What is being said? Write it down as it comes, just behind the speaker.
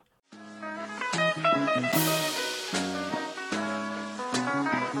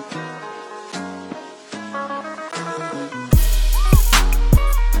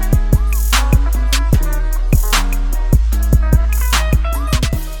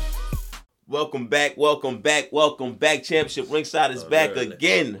Welcome back. Championship Ringside is back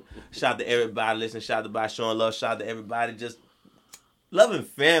again. Shout out to everybody listening. Shout out to by showing love. Shout out to everybody just loving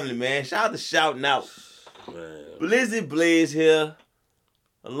family, man. Shout out to shouting out. Man. Blizzy Blaze here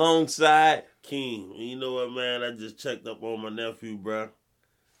alongside King. You know what, man? I just checked up on my nephew, bro.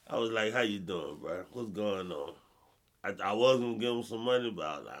 I was like, how you doing, bro? What's going on? I was going to give him some money, but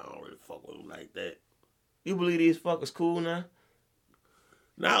I was like, I don't really fuck with him like that. You believe these fuckers cool now?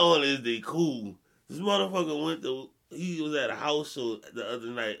 Not only is they cool, this motherfucker he was at a house show the other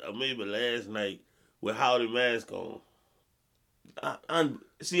night, or maybe last night, with Howdy Mask on.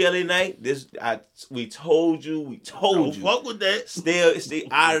 See LA Knight, we told you. Don't fuck with that. Stay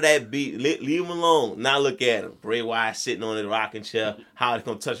out of that beat. Leave him alone. Now look at him. Bray Wyatt sitting on his rocking chair. Howdy's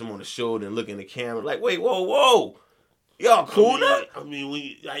gonna touch him on the shoulder and look in the camera like, wait, whoa. Y'all cool now?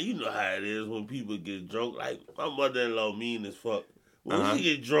 You know how it is when people get drunk. Like, my mother-in-law mean as fuck. When she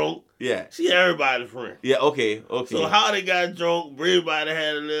get drunk, she everybody's friend. Yeah, okay. So how they got drunk, everybody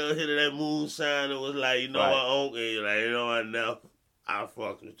had a little hit of that moonshine and was like, you know what, okay, like, you know what, now I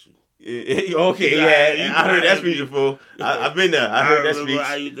fuck with you. Okay, I heard that speech before. I've been there. I heard that speech.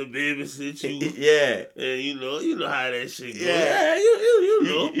 I used to babysit you. Yeah. And you know how that shit goes. Yeah, you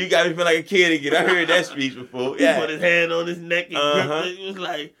know. You got me feel like a kid again. I heard that speech before. He put his hand on his neck and gripped it. He was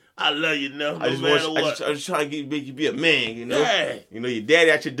like, I love you now, no matter what. I just trying to make you be a man, you know? Yeah. You know, your daddy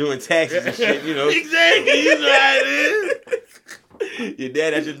out here doing taxes and shit, you know? Exactly, you know how it is. Your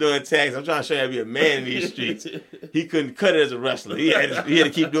dad out here doing taxes. I'm trying to show you how to be a man in these streets. He couldn't cut it as a wrestler. He had to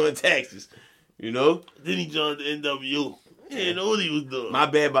keep doing taxes, you know? Then he joined the NWO. He didn't know what he was doing. My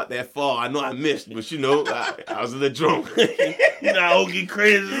bad about that fall. I know I missed, but you know, I was a little drunk. You know, I don't get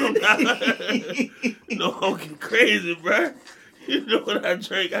crazy sometimes. I'll get crazy, bro. You know when I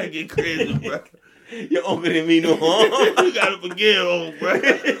drink, I get crazy, bro. Your uncle didn't mean no harm. You gotta forgive him, bro. I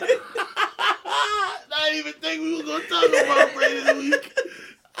didn't even think we was gonna talk about Bray this week.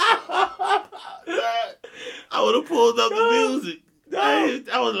 I would have pulled up the music.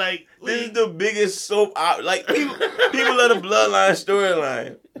 I was like, this is the biggest soap opera. Like people love the Bloodline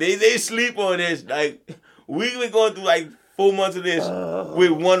storyline. They sleep on this. Like we've been going through like 4 months of this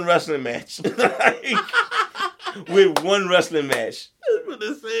with one wrestling match. With one wrestling match. For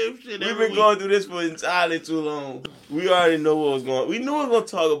the same shit. We've been going through this for entirely too long. We already know what was going on. We knew we were going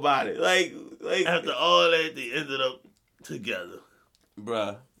to talk about it. Like after all that, they ended up together.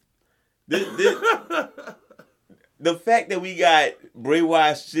 Bruh. The fact that we got Bray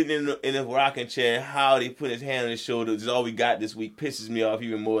Wyatt sitting in a rocking chair and how they put his hand on his shoulder is all we got this week pisses me off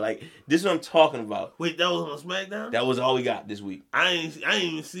even more. Like, this is what I'm talking about. Wait, that was on SmackDown? That was all we got this week. I ain't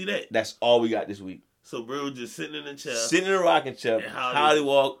even see that. That's all we got this week. So Bray was just sitting in the chair. Sitting in a rocking chair. How they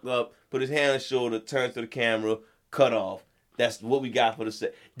walked up, put his hand on his shoulder, turned to the camera, cut off. That's what we got for the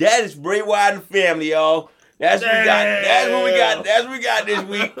set. That is Bray Wyatt and family, y'all. That's what we got. That's what we got. That's what we got this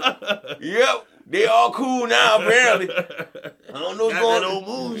week. Yep. They all cool now, apparently. I don't know what's going on. That old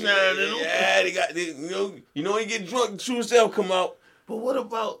moonshine in them. Yeah, they got, you know when you get drunk, the true self come out. But what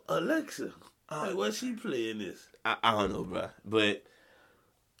about Alexa? Like, what's she playing this? I don't know, bro. But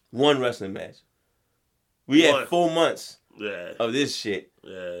one wrestling match. We had 4 months of this shit.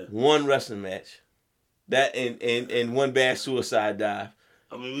 Yeah. One wrestling match. That and one bad suicide dive.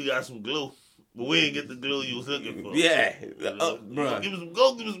 I mean, we got some glow. But we didn't get the glow you was looking for. Yeah. Bro. Give me some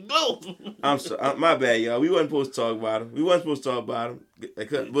glow. I'm sorry. My bad, y'all. We wasn't supposed to talk about him.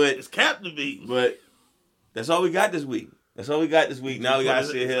 But it's captivating. But that's all we got this week. Now we got to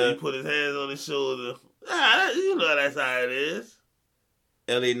sit here. He put his hands on his shoulder. You know that's how it is.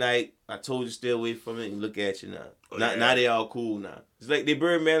 LA Knight, I told you stay away from it and look at you now. Now they all cool now. It's like they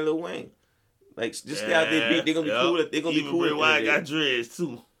buried Man Lil Wayne. Like, just stay out there beat. They're going to be cool. They're going to be cool. Bray Wyatt got dreads,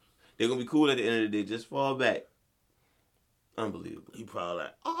 too. They're going to be cool at the end of the day. Just fall back. Unbelievable. He probably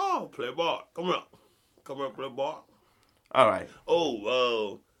like, play ball. Come on, play ball. All right.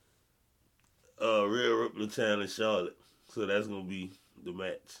 Rhea Ripley challenged Charlotte. So that's going to be the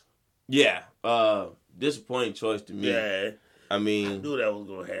match. Yeah. Disappointing choice to me. Yeah. I mean, I knew that was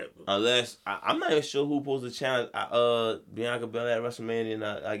going to happen. Unless, I'm not even sure who supposed to challenge Bianca Belair at WrestleMania. And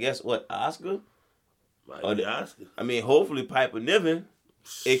I guess, Asuka? Might be Asuka. I mean, hopefully Piper Niven,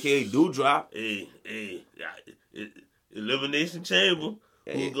 a.k.a. Doudrop. Hey, Elimination Chamber.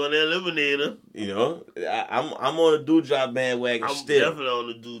 Who's going to eliminate her? You know, I'm on the Doudrop bandwagon still. I'm definitely on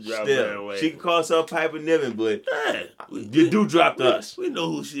the Doudrop bandwagon. She can call herself Piper Niven, but you Doudrop to us. We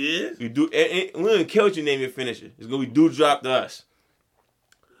know who she is. We don't care what you name your finisher. It's going to be Doudrop to us.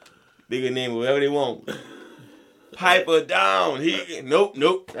 They can name it whatever they want. Piper down.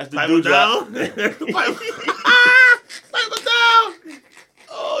 Nope. That's the Doudrop. Piper down.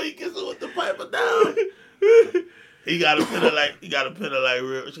 Oh, he gets it with the Piper He got to pin her like She got to pin her like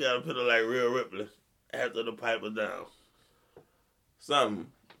Rhea Ripley after the piper down. Something,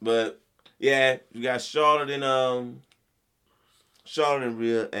 but yeah, you got Charlotte and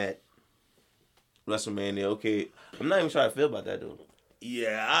Rhea at WrestleMania. Okay, I'm not even trying to feel about that though.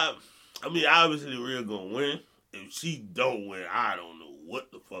 Yeah, I mean, obviously Rhea gonna win. If she don't win, I don't know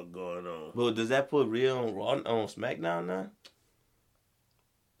what the fuck going on. But does that put Rhea on Raw on SmackDown now?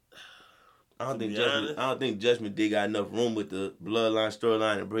 I don't think Judgment Day got enough room with the Bloodline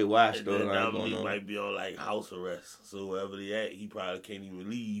storyline and Bray Wyatt storyline going on. He might be on like house arrest, so wherever they at, he probably can't even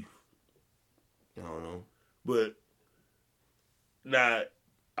leave. I don't know. But now,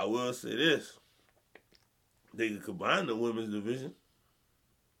 I will say this: they could combine the women's division.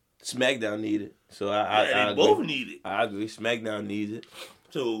 SmackDown need it, so they I both agree. need it. I agree. SmackDown needs it.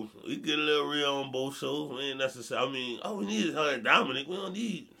 So we get a little real on both shows. We ain't necessarily. I mean, all we need is her and Dominic. We don't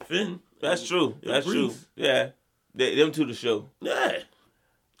need Finn. That's true. That's true. Yeah, them two to show. Yeah,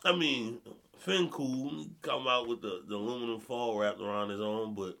 I mean, Finn cool. He come out with the aluminum foil wrapped around his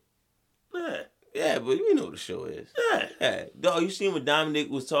arm, but yeah. Yeah, but you know what the show is. Yeah. Dog, you seen when Dominic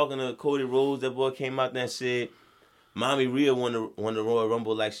was talking to Cody Rhodes, that boy came out there and said, Mommy Rhea won the Royal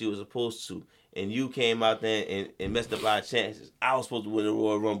Rumble like she was supposed to. And you came out there and messed up our chances. I was supposed to win the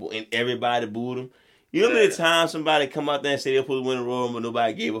Royal Rumble, and everybody booed him. You know how many times somebody come out there and say they're supposed to win the Royal Rumble,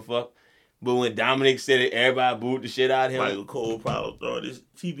 nobody gave a fuck? But when Dominic said it, everybody booed the shit out of him. Michael Cole probably throwing this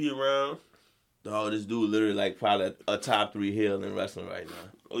TV around. Dog, this dude literally like probably a top 3 heel in wrestling right now.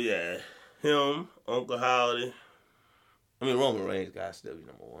 Oh, yeah. Him, Uncle Howdy. I mean, Roman Reigns got to still be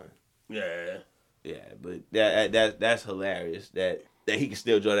number 1. Yeah. Yeah, but that's hilarious that he can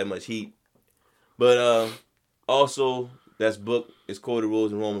still draw that much heat. But also, that's booked. It's Cody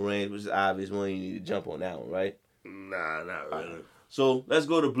Rhodes and Roman Reigns, which is obvious one. You need to jump on that one, right? Nah, not really. So let's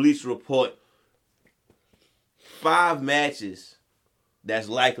go to Bleach Report. 5 matches that's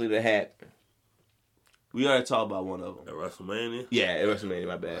likely to happen. We already talked about one of them. At WrestleMania? Yeah, at WrestleMania.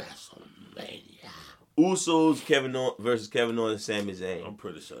 My bad. WrestleMania. Usos versus Kevin Owens and Sami Zayn. I'm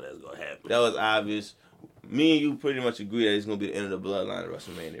pretty sure that's gonna happen. That was obvious. Me and you pretty much agree that it's gonna be the end of the bloodline at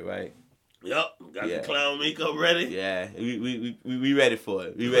WrestleMania, right? Yup. Got the clown makeup ready. Yeah, we ready for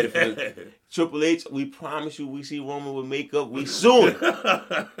it. We ready for it. Triple H, we promise you we see Roman with makeup. We suing.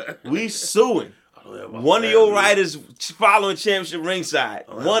 We suing. One of your writers following championship ringside.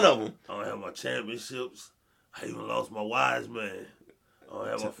 One of them. I don't have my championships. I even lost my wise man. I don't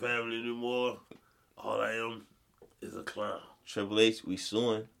have my family anymore. All I am is a clown. Triple H, we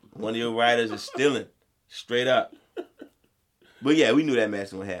suing. One of your writers is stealing. Straight up. But yeah, we knew that match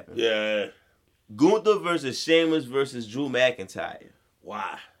was going to happen. Yeah. Gunther versus Sheamus versus Drew McIntyre.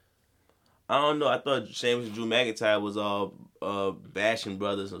 Why? I don't know. I thought Sheamus and Drew McIntyre was all bashing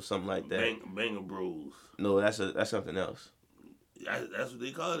brothers or something like that. Banger Bros. No, that's something else. That's what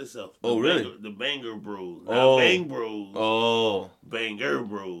they call themselves. Really? The Banger Bros. Oh. Bang Bros. Oh. Banger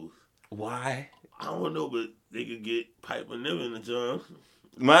Bros. Why? I don't know, but they could get Piper and them in the joint.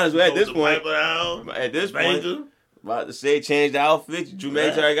 Might as well at this point. Piper down. At this Banger. point. About to say change the outfit. Drew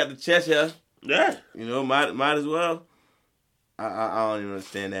McIntyre got the chest hair. Yeah. You know, might as well. I don't even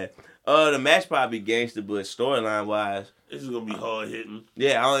understand that. The match probably gangster, but storyline wise, this is gonna be hard hitting.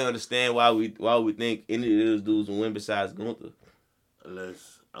 Yeah, I don't even understand why we think any of those dudes will win besides Gunther.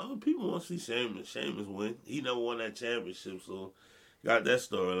 Unless people want to see Sheamus win. He never won that championship, so got that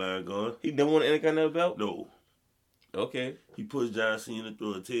storyline going. He never won any kind of belt? No. Okay. He pushed John Cena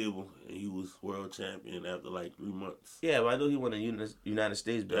through a table, and he was world champion after like 3 months. Yeah, but I know he won a United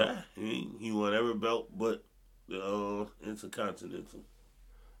States belt. Yeah, he won every belt but the Intercontinental.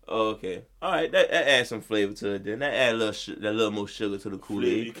 Oh, okay. All right, that adds some flavor to it then. That adds a little more sugar to the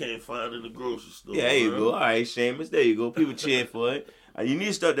Kool-Aid. You can't find it in the grocery store. Yeah, there you go. All right, Sheamus, there you go. People cheering for it. You need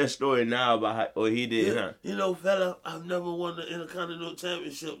to start that story now about how he did, huh? You know, fella, I've never won the Intercontinental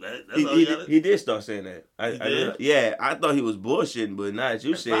Championship. That's all you got. He did start saying that. I thought he was bullshitting, but now that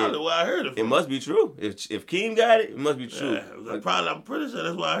you that's said probably where I heard it from. It must be true. If Keem got it, it must be true. Yeah, I'm pretty sure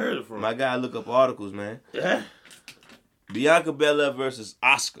that's where I heard it from. My guy look up articles, man. Yeah. Bianca Belair versus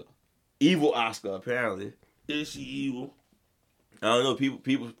Asuka. Evil Asuka, apparently. Is she evil? I don't know.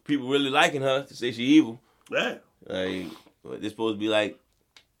 People really liking her to say she evil. Yeah. Like, they're supposed to be like,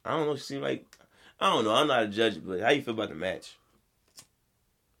 I don't know. She seems like, I don't know. I'm not a judge, but how you feel about the match?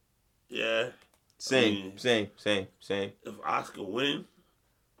 Yeah. Same. If Asuka win,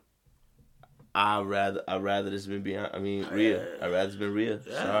 I'd rather this been Bianca. Rhea. I'd rather it's been Rhea.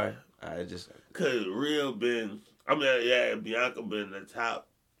 Yeah. Sorry. Because Rhea Bianca been the top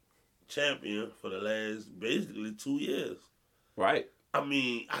champion for the last basically 2 years. Right. I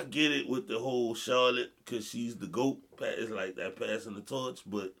mean, I get it with the whole Charlotte because she's the GOAT. It's like that passing the torch,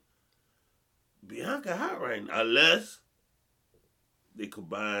 but Bianca hot right now. Unless they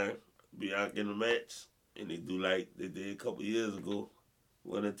combine Bianca in the match and they do like they did a couple years ago,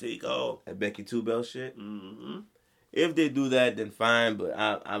 winner take all. That Becky 2-belt shit. Mm-hmm. If they do that, then fine. But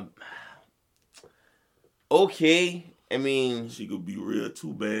I'm okay. I mean, She could be real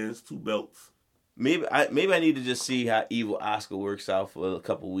 2 bands, 2 belts. maybe I need to just see how Evil Oscar works out for a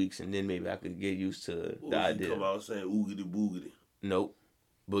couple weeks, and then maybe I could get used to the idea. Come out saying oogity boogity. Nope.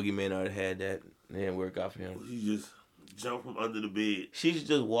 Boogeyman already had that. It didn't work out for him. She just jump from under the bed. She should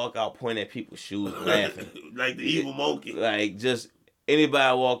just walk out pointing at people's shoes laughing. Like the evil monkey. Like, just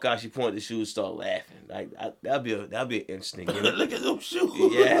anybody walk out, she point at the shoes, start laughing. Like, that'd be an interesting gimmick. Look at them shoes.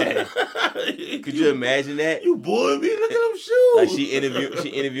 Yeah. Could you imagine that? You bored me. Look at them shoes. Like,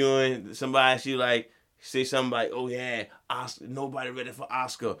 she interviewing somebody. She like say something like, "Oh yeah, Oscar, nobody ready for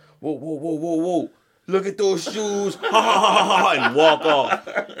Oscar. Whoa. Look at those shoes." Ha ha ha ha, and walk off.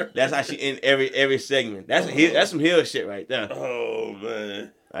 That's how she end every segment. That's some heel shit right there. Oh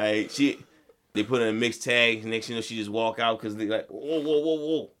man. Like, they put in a mixed tag. Next thing you know, she just walk out because they like,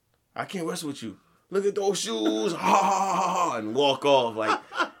 whoa. I can't wrestle with you. Look at those shoes. Ha ha ha, and walk off. Like,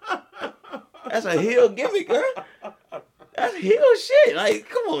 that's a heel gimmick, girl. That's heel shit. Like,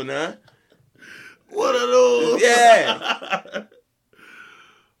 come on now. What are those? Yeah.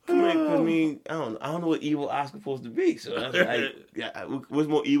 I mean, I don't know what evil Oscar supposed to be. So that's like, what's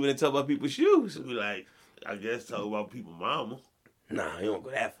more evil than talk about people's shoes? Be like, I guess talk about people's mama. Nah, you don't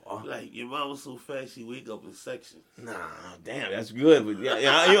go that far. Like, your mama's so fat she wake up in sections. Nah, damn, that's good, but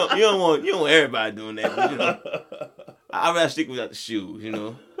yeah, you don't want everybody doing that. But, you know, I'd rather stick without the shoes. You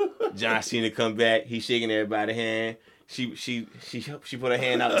know, John Cena come back, he's shaking everybody's hand. She put her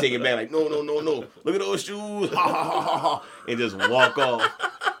hand out, take it back, like no. Look at those shoes, ha ha ha ha, and just walk off.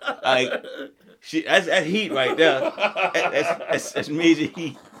 Like, that's heat right there. That's major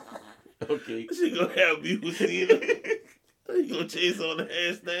heat. Okay. She gonna have people seeing it. You gonna chase on the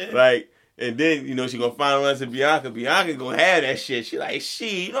handstand? Like, and then, you know, she gonna finally run to Bianca. Bianca gonna have that shit. She like,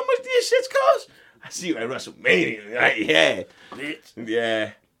 you know how much these shits cost? I see you at WrestleMania. Like, yeah. Bitch.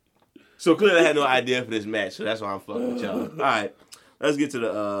 Yeah. So clearly I had no idea for this match, so that's why I'm fucking with y'all. All right. Let's get to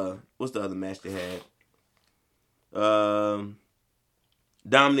the, what's the other match they had?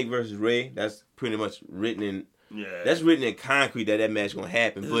 Dominic versus Ray. That's pretty much written in, that's written in concrete that match gonna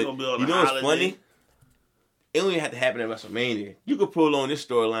happen. But you know what's funny? It don't even have to happen at WrestleMania. You could prolong this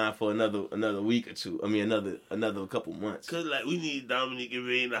storyline for another week or two. I mean, another couple months. Cause like we need Dominic and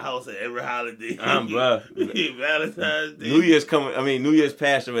Ray in the house at every holiday. Bruh. Valentine's Day. New Year's coming. I mean, New Year's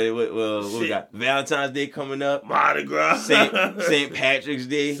passed already. What we got? Valentine's Day coming up. Mardi Gras. St. Patrick's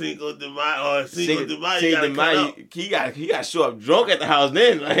Day. Cinco de Mayo. Cinco de Mayo. He got to show up drunk at the house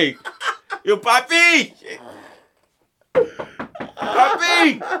then. Like, yo, Papi.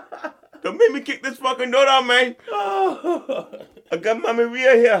 Papi. Don't make me kick this fucking door down, man. I got Mama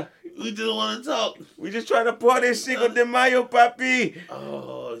Ria here. We just want to talk. We just trying to party Cinco de Mayo, Papi.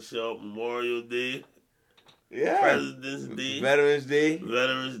 Oh, sure. Memorial Day. Yeah. President's Day. Veterans Day.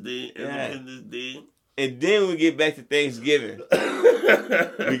 Independence Day. And then we get back to Thanksgiving.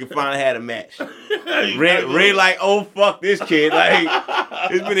 We can finally have a match. Ray like, oh, fuck this kid. Like,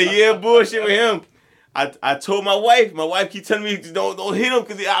 it's been a year of bullshit with him. I told my wife keep telling me don't hit him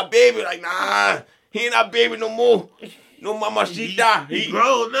because he's our baby. Like, nah, he ain't our baby no more. No mamacita. He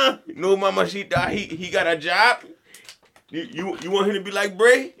grown now. No mamacita. He got a job. You want him to be like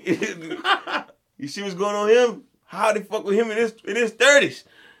Bray? You see what's going on with him? How they fuck with him in his 30s?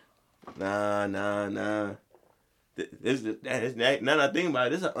 Nah. Now that I think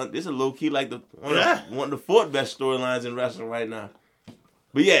about it, this a low key like one of the fourth best storylines in wrestling right now.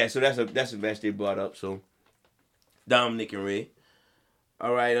 But yeah, so that's a match they brought up. So Dominic and Ray.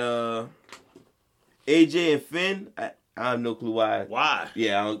 All right, AJ and Finn. I have no clue why. Why?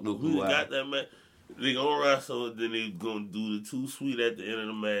 Yeah, I don't know clue Who why. got that match? They gonna wrestle, then they gonna do the too sweet at the end of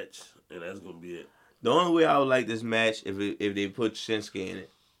the match, and that's gonna be it. The only way I would like this match if they put Shinsuke in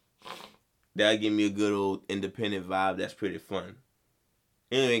it. That'll give me a good old independent vibe. That's pretty fun.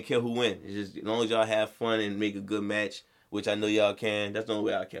 I don't even care who wins. It's just as long as y'all have fun and make a good match, which I know y'all can. That's the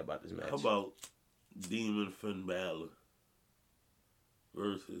only way I care about this match. How about Demon Finn Balor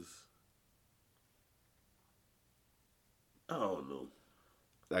versus? I don't know.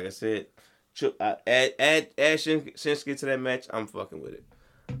 Like I said, add Shinsuke to that match. I'm fucking with it.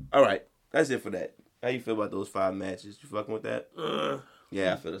 All right, that's it for that. How you feel about those 5 matches? You fucking with that?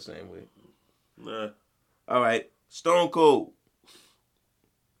 Yeah, I feel the same way. Nah. All right, Stone Cold.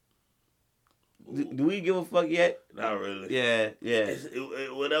 Do we give a fuck yet? Not really. Yeah.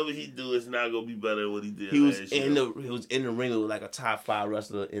 Whatever he do, it's not gonna be better than what he did. He was in the ring with like a top 5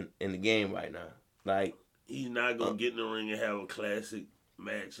 wrestler in the game right now. Like he's not gonna get in the ring and have a classic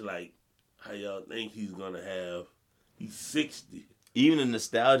match like how y'all think he's gonna have. He's 60. Even a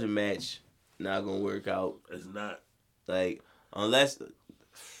nostalgia match not gonna work out. It's not. Like unless,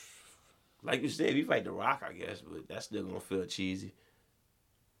 like you said, if you fight The Rock, I guess, but that's still gonna feel cheesy.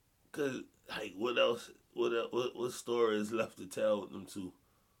 Cause like what else? What story is left to tell with them two?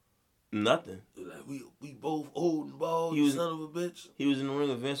 Nothing. Like we both old and bald, son of a bitch. He was in the ring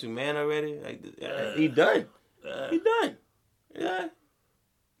with Vince McMahon already. Like he done. He done. Yeah.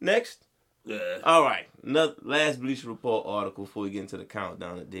 Next. Yeah. All right. Last Bleacher Report article before we get into the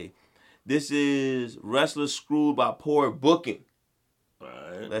countdown today. This is wrestlers screwed by poor booking. All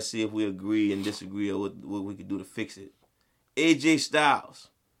right. Let's see if we agree and disagree or what we could do to fix it. AJ Styles.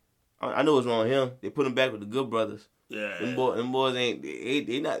 I know what's wrong with him. They put him back with the Good Brothers. Yeah. Them boys ain't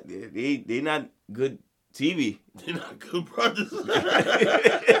they not good TV. They're not good brothers. They're not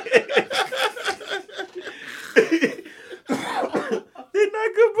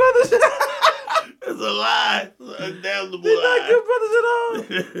good brothers. It's a lie. It's a damnable They're lie. not good brothers at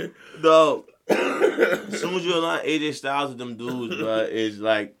all. No. As soon as you align AJ Styles with them dudes, bro, it's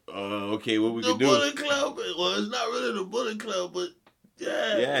like, okay, what we can do? The Bullet Club. Well, it's not really the Bullet Club, but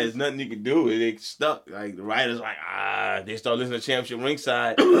yeah. Yeah, there's nothing you can do. They stuck. Like the writers, like they start listening to Championship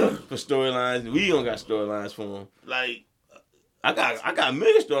Ringside for storylines. We don't got storylines for them. Like, I got a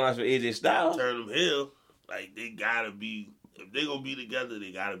million storylines for AJ Styles. Turn them heel. Like they gotta be. If they gonna be together,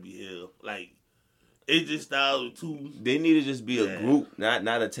 they gotta be heel. Like AJ Styles with two. They need to just be a group,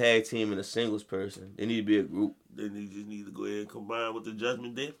 not a tag team and a singles person. They need to be a group. Then they just need to go ahead and combine with the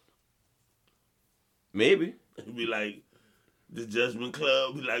Judgment Day. Maybe. It'd be like the Judgment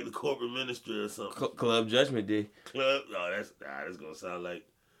Club, be like the corporate ministry or something. Club Judgment Day. Club? No, that's gonna sound like,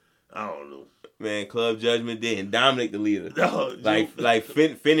 I don't know. Man, Club Judgment Day and Dominic the leader. No, like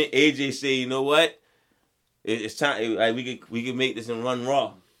Finn and AJ say, you know what? It's time. Like we could make this and run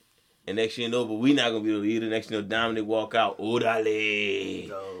Raw. And next year, no, but we not gonna be the leader. Next year, Dominic walk out. Odale.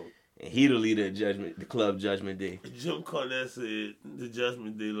 No. And he the leader of the Club Judgment Day. Jim Cornette said the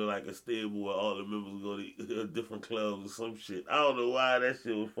Judgment Day look like a stable where all the members go to different clubs or some shit. I don't know why that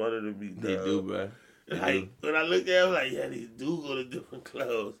shit was funny to me. They do, bro. When I look at it, I'm like, yeah, they do go to different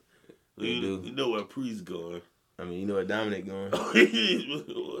clubs. They do. You know where Priest going. I mean, you know where Dominic going.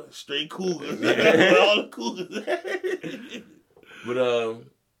 Straight Cougars. Where all the Cougars. But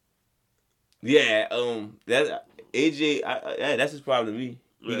yeah, that AJ, that's his problem to me.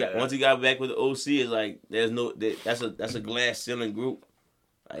 Once he got back with the OC, it's like that's a glass ceiling group.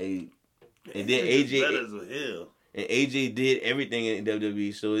 Like, and then AJ did everything in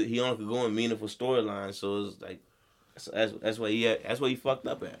WWE, so he only could go in meaningful storylines. So it's like that's why he fucked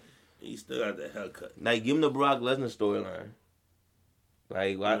up at. He still got that haircut. Like, give him the Brock Lesnar storyline.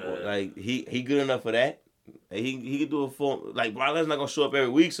 Like he good enough for that. Like, he could do a full, like, Brock Lesnar not gonna show up every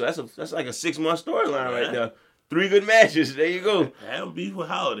week, so that's like a 6-month storyline right there. 3 good matches. There you go. Have beef with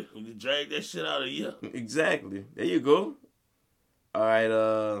Howdy. You can drag that shit out of you. Exactly. There you go. All right.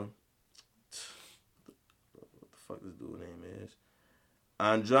 What the fuck this dude's name is?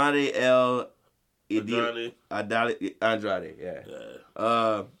 Andrade. Yeah.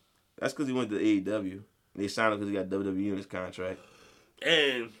 That's because he went to AEW. They signed him because he got WWE in his contract.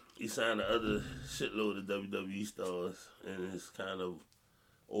 And he signed the other shitload of WWE stars, and it's kind of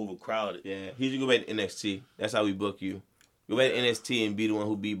overcrowded. Yeah, he should go back to NXT. That's how we book you. Go back to NXT and be the one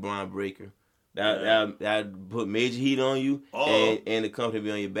who beat Braun Breaker. That put major heat on you, and the company be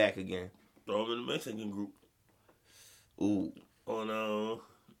on your back again. Throw him in the Mexican group. Ooh. Oh no.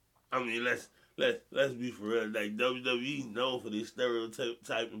 I mean, let's be for real. Like, WWE known for this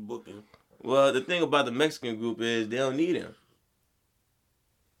stereotype and booking. Well, the thing about the Mexican group is they don't need him.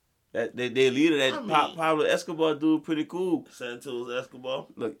 That they leader, Pablo Escobar dude, pretty cool. Santos Escobar.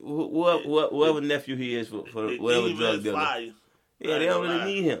 Look, whoever nephew he is for whatever drug dealer. Yeah, they don't really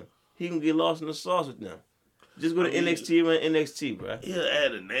need him. He can get lost in the sauce with them. Just go to NXT, run NXT, bro. He'll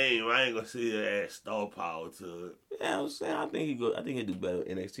add a name. I ain't gonna say he'll add star power to it. Yeah, I'm saying I think he'll do better with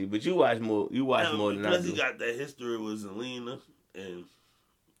NXT. But you watch more than I do. Plus, he got that history with Zelina and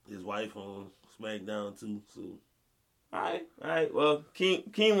his wife on SmackDown too. So. All right. Well,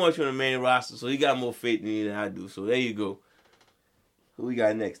 King wants you on the main roster, so he got more faith in you than I do. So there you go. Who we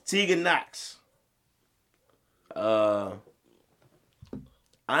got next? Tegan Knox. I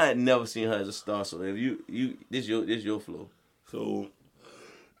had never seen her as a star, so if this your flow. So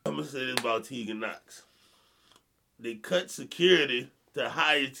I'm gonna say this about Tegan Knox. They cut security to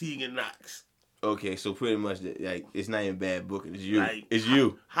hire Tegan Knox. Okay, so pretty much, like, it's not even bad booking. It's you. Like, it's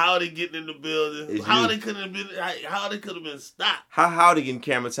you. How they getting in the building? It's How you. they could have been? How they could have been stopped? How they getting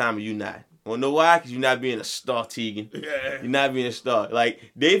camera time and you not? Well, know why? Because you're not being a star, Tegan. Yeah. You're not being a star.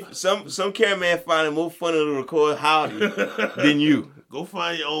 Like, some cameraman find it more funny to record Howdy than you. Go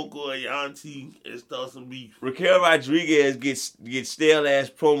find your uncle or your auntie and start some beef. Raquel Rodriguez gets stale ass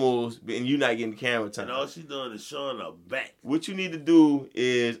promos and you not getting camera time. And all she doing is showing her back. What you need to do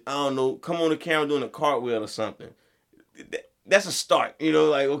is, I don't know, come on the camera doing a cartwheel or something. That's a start. You know,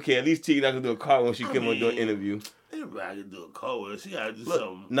 like, okay, at least Tegan not gonna do a cartwheel when she come on do an interview. Everybody can do a cartwheel. She gotta do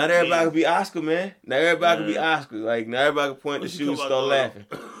something. Not everybody can be Oscar, man. Not everybody can be Oscar. Like, not everybody can point the shoes and start laughing.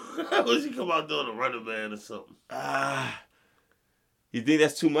 When she come out doing a running man or something. You think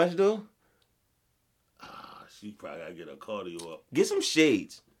that's too much, though? She probably gotta get her cardio up. Get some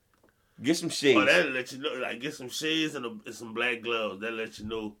shades. Get some shades. Oh, that'll let you know. Like, get some shades and some black gloves. That'll let you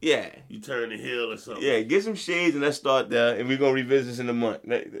know. Yeah. You turn the hill or something. Yeah, get some shades and let's start there. And we're going to revisit this in a month.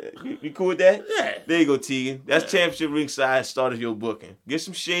 You cool with that? Yeah. There you go, Tegan. That's championship ringside start of your booking. Get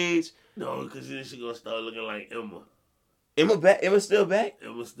some shades. No, because then she going to start looking like Emma. Emma back? Emma still back?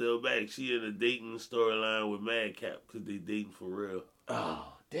 Emma's still back. She in a dating storyline with Madcap because they dating for real.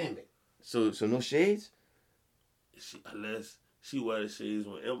 Oh, damn it. So no shades? Unless she wear the shades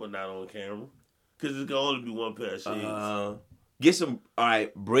when Emma not on camera. Because it's going to only be one pair of shades. Get some, all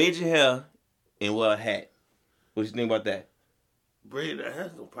right, braid your hair and wear a hat. What you think about that? Braid that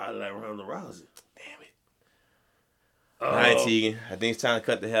hair's going to probably like Ronda Rousey. Damn it. All right, Tegan. I think it's time to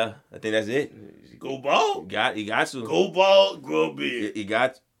cut the hair. I think that's it. Go bald? You got to. Go bald, grow a beard. You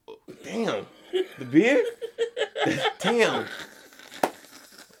got to. Damn. The beard? Damn.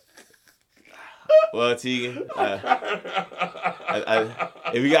 Well, Tegan,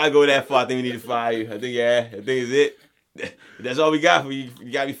 if we gotta go that far, I think we need to fire you. I think it's it. That's all we got for you. You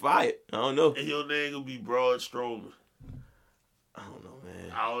gotta be fired. I don't know. And your name gonna be Braun Strowman. I don't know,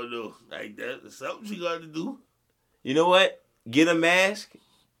 man. I don't know. Like that's something she got to do. You know what? Get a mask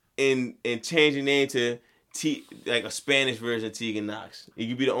and change your name to like a Spanish version of Tegan Knox. You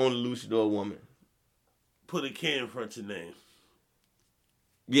could be the only luchador woman. Put a K in front of your name.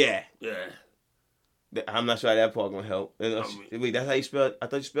 Yeah. Yeah. I'm not sure how that part gonna help. Wait, that's how you spell? I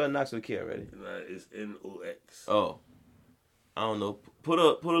thought you spelled Knox with a K already. Nah, it's N-O-X. Oh, I don't know. Put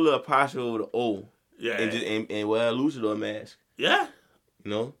a little apostrophe over the O. Yeah. And wear a luchador mask. Yeah.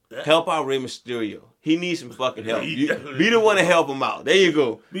 You know, yeah. Help out Rey Mysterio. He needs some fucking help. Be the one to help him out. There you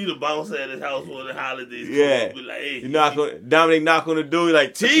go. Be the bouncer at his house for the holidays. Yeah. Be like, hey, Dominic knock on the door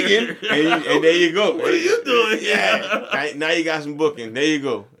like Tegan, and there you go. What are you doing? Yeah. Now you got some booking. There you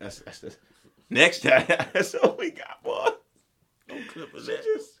go. That's the next time. That's all we got, boy. Don't clip of She that.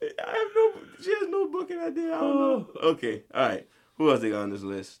 She has no booking idea. I don't know. Okay. All right. Who else they got on this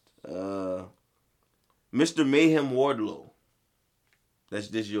list? Mr. Mayhem Wardlow.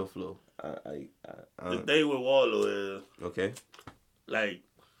 This your flow. The thing with Wardlow is, okay, like,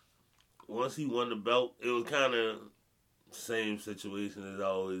 once he won the belt, it was kind of same situation as it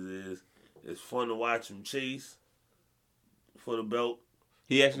always is. It's fun to watch him chase for the belt.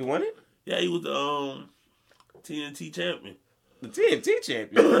 He actually won it? Yeah, he was the TNT champion. The TNT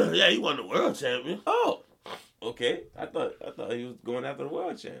champion? Yeah, he won the world champion. Oh, okay. I thought he was going after the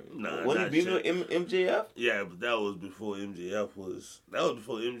world champion. Nah, wasn't he beating MJF? Yeah, but that was before MJF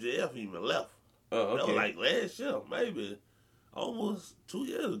even left. Oh, okay. That was like last year, maybe almost 2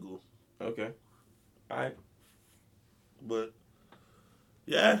 years ago. Okay. All right. But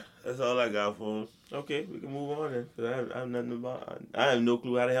yeah, that's all I got for him. Okay, we can move on then. Cause I have nothing about. I have no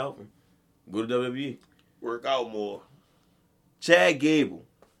clue how to help him. Go to WWE. Work out more. Chad Gable.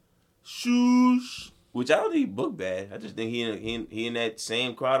 Shoes. Which I don't think he booked bad. I just think he in that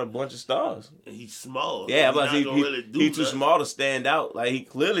same crowd of bunch of stars. And he's small. Yeah, he's but he's too small to stand out. Like he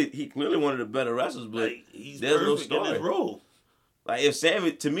clearly one of the better wrestlers, but like, he's there's no perfect story. in his role. Like if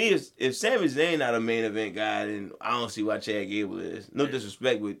Sami Zayn not a main event guy, then I don't see why Chad Gable is. No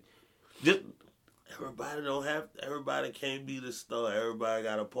disrespect, but just everybody can't be the star. Everybody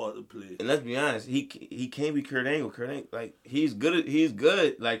got a part to play. And let's be honest, he can't be Kurt Angle. Kurt Angle, like he's good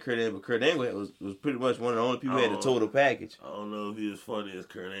like Kurt Angle, but Kurt Angle was pretty much one of the only people who had the total package. I don't know if he was funny as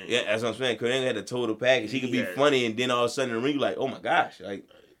Kurt Angle. Yeah, that's what I'm saying. Kurt Angle had the total package. He could be funny, and then all of a sudden in the ring, like, oh my gosh, like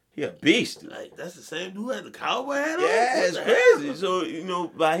he a beast. Like that's the same dude had the cowboy hat on. Yeah, it's crazy. So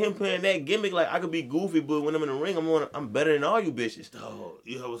by him playing that gimmick, like I could be goofy, but when I'm in the ring, I'm better than all you bitches. Oh,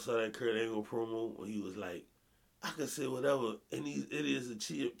 you ever saw that Kurt Angle promo where he was like, I can say whatever, and it is a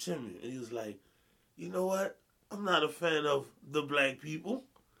chimney. And he was like, you know what? I'm not a fan of the black people,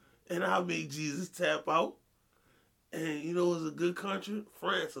 and I'll make Jesus tap out. And you know it's a good country?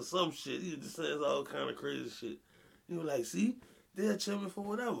 France or some shit. He just says all kind of crazy shit. You were like, see? They'll cheer me for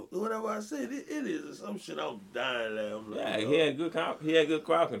whatever. Whatever I said, it is. Some shit I'm dying laughing. Yeah, he had good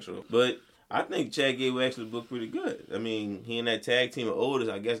crowd control. But I think Chad Gable actually looked pretty good. I mean, he and that tag team of Otis,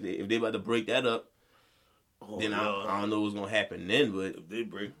 I guess if they about to break that up, then I don't know what's gonna happen then. But if they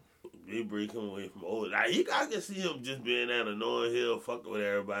break him away from Otis, I can see him just being that annoying hill, fucking with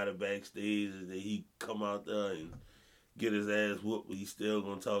everybody backstage, and then he come out there and get his ass whooped, but he's still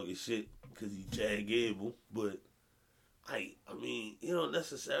gonna talk his shit because he's Chad Gable. But I mean, you don't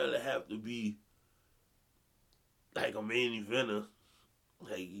necessarily have to be like a main eventer.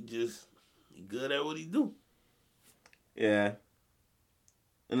 Like he good at what he do. Yeah.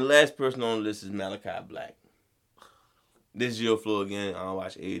 And the last person on the list is Malachi Black. This is your floor again. I don't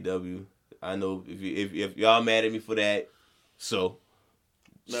watch AEW. I know if y'all mad at me for that, so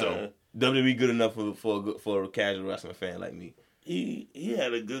WWE good enough for a casual wrestling fan like me. He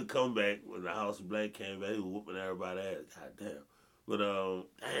had a good comeback when the House of Black came back. He was whooping everybody ass. God damn. But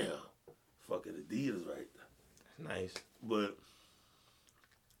damn, fucking Adidas right there. That's nice. But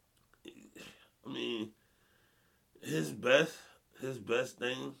I mean, his best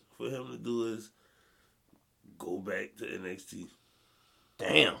thing for him to do is go back to NXT.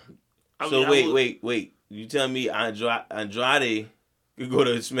 Damn. Wait. You tell me Andrade could go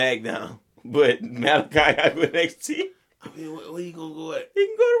to SmackDown, but Malachi got to go to NXT? I mean, where you gonna go at? He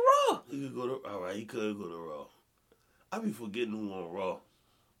can go to Raw. He could go to alright. He could go to Raw. I be forgetting who on Raw.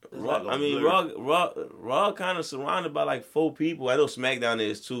 Raw. I mean, Raw kind of surrounded by like 4 people. I know SmackDown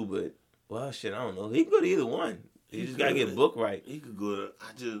is too, but well, shit, I don't know. He can go to either one. He just gotta get booked right. He could go to. I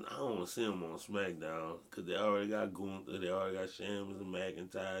don't want to see him on SmackDown because they already got Gunther, they already got Sheamus and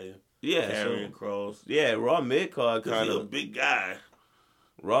McIntyre. Yeah, Karrion Kross. Yeah, Raw mid card kind of a big guy.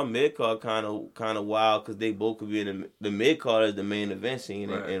 Raw mid card kind of wild because they both could be in the mid card as the main event scene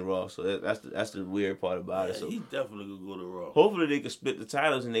in Raw. So that's the weird part about it. So he definitely could go to Raw. Hopefully they can split the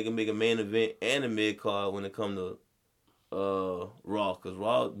titles and they can make a main event and a mid card when it comes to Raw, because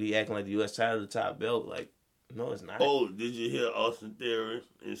Raw be acting like the U.S. title, the top belt. Like, no, it's not. Oh, did you hear Austin Theory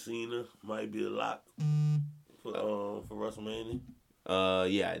and Cena might be a lock for WrestleMania?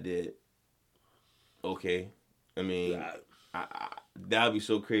 Yeah, I did. Okay, I mean, that would be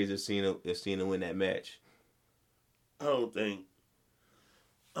so crazy if Cena win that match. I don't think.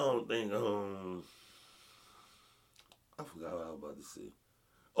 I forgot what I was about to say.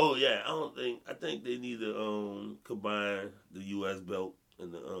 Oh yeah, I think they need to combine the U.S. belt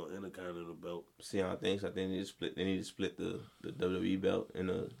and the Intercontinental belt. See how I think they need to split the WWE belt and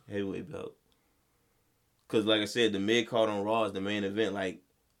the heavyweight belt. Cause like I said, the mid card on Raw is the main event. Like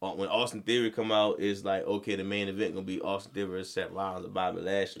when Austin Theory come out, it's like, okay, the main event gonna be Austin Theory versus Seth Rollins or Bobby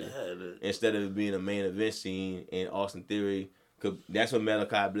Lashley. Instead of it being a main event scene and Austin Theory that's when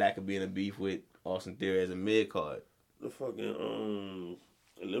Malachi Black could be in a beef with Austin Theory as a mid card. The fucking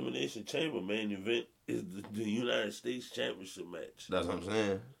Elimination Chamber main event is the United States Championship match. That's what I'm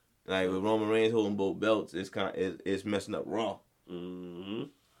saying. Like with Roman Reigns holding both belts, it's messing up Raw. Mm-hmm.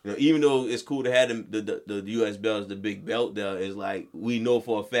 You know, even though it's cool to have the U.S. belt as the big belt there, it's like we know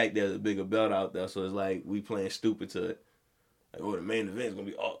for a fact there's a bigger belt out there, so it's like we playing stupid to it. Like, oh, the main event is gonna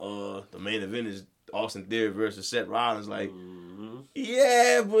be the main event is Austin Theory versus Seth Rollins. Like,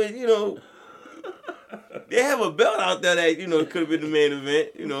 yeah, but you know, they have a belt out there that could have been the main event.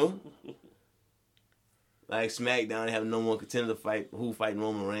 Like SmackDown, they have no one contender to fight who fighting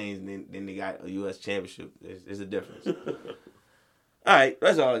Roman Reigns, and then they got a U.S. championship. There's a difference. All right,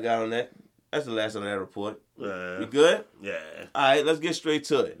 that's all I got on that. That's the last on that report. You good? Yeah. All right, let's get straight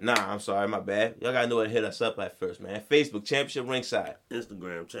to it. Nah, I'm sorry, my bad. Y'all gotta know where to hit us up at first, man. Facebook, Championship Ringside.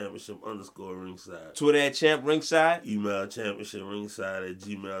 Instagram, Championship_Ringside. Twitter at Champ Ringside. Email,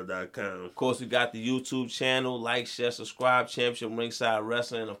 ChampionshipRingside@gmail.com. Of course, we got the YouTube channel. Like, share, subscribe, Championship Ringside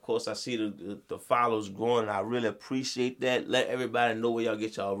Wrestling. Of course, I see the follows growing, and I really appreciate that. Let everybody know where y'all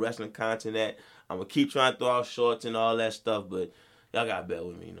get y'all wrestling content at. I'm gonna keep trying to throw out shorts and all that stuff, but y'all gotta bear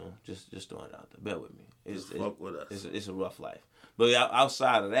with me, Just throwing it out there. Bear with me. Fuck with us. It's a rough life. But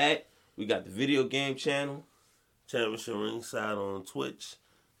outside of that, we got the video game channel. Championship Ringside on Twitch.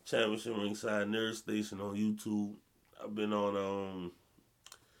 Championship Ringside Nerd Station on YouTube. I've been on,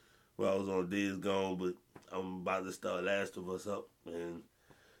 I was on Days Gone, but I'm about to start Last of Us up and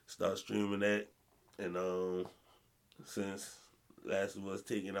start streaming that. And since Last of Us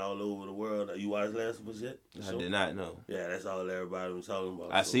taking all over the world. You watched Last of Us yet? I did not know. Yeah, that's all everybody was talking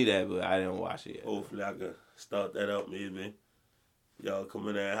about. I see that, but I didn't watch it yet. Hopefully I can start that up maybe. Y'all come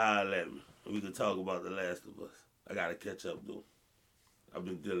in there and holler at me. We can talk about The Last of Us. I got to catch up, though. I've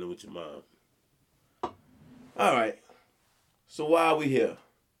been dealing with your mom. All right. So why are we here?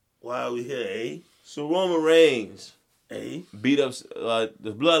 Why are we here, eh? So Roman Reigns Eh? beat up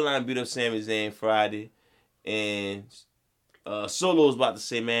the Bloodline beat up Sami Zayn Friday, and Solo's about to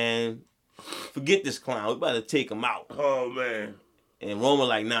say, man, forget this clown. We about to take him out. Oh man. And Roman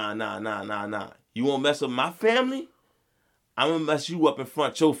like, nah. You won't mess up my family? I'm gonna mess you up in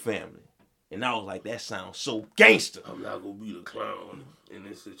front of your family. And I was like, that sounds so gangster. I'm not gonna be the clown in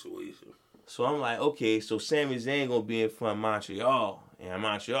this situation. So I'm like, okay, so Sami Zayn gonna be in front of Montreal, and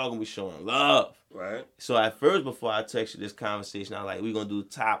Montreal gonna be showing love. Right. So at first, before I texted this conversation, I was like, we're gonna do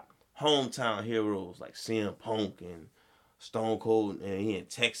top hometown heroes like CM Punk and Stone Cold, and he in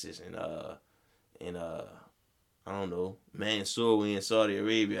Texas, and I don't know, Mansoor in Saudi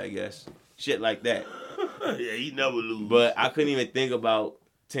Arabia, I guess. Shit like that. Yeah, he never lose. But I couldn't even think about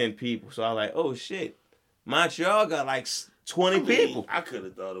 10 people. So I was like, oh shit. Montreal got like 20 people. I could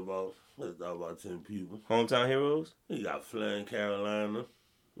have thought about 10 people. Hometown heroes? You got Flair in Carolina.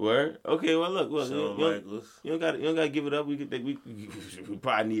 Word? Okay, well look, Shawn Michaels. You don't gotta give it up. We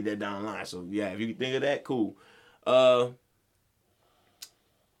probably need that down the line. So yeah, if you can think of that, cool. But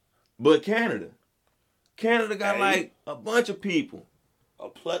Canada got like a bunch of people. A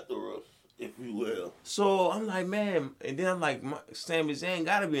plethora, if you will. So I'm like, man, and then I'm like, Sami Zayn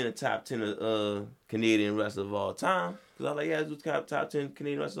gotta be in the top 10 of Canadian wrestlers of all time. Cause I'm like, yeah, it's the top 10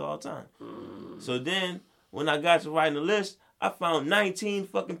 Canadian wrestlers of all time. So then when I got to writing the list, I found 19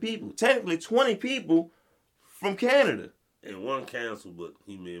 fucking people. Technically 20 people from Canada. And one canceled, but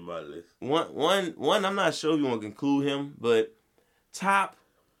he made my list. One I'm not sure if you want to include him, but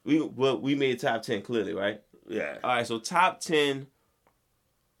we made top 10 clearly, right? Yeah. All right, so top 10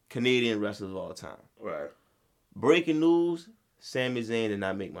 Canadian wrestlers of all time. Right. Breaking news, Sami Zayn did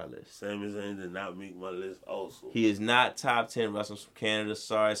not make my list. Sami Zayn did not make my list also. He is not top 10 wrestlers from Canada.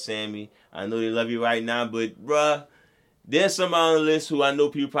 Sorry, Sammy. I know they love you right now, but bruh, there's somebody on the list who I know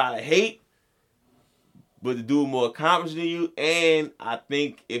people probably hate, but the dude more accomplished than you, and I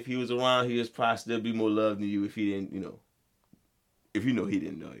think if he was around, he would probably still be more loved than you if he didn't, if you know he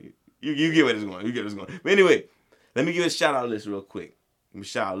didn't know you. You get where it's going. You get where it's going. But anyway, let me give a shout-out list real quick.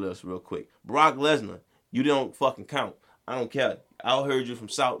 Brock Lesnar, you don't fucking count. I don't care. I heard you from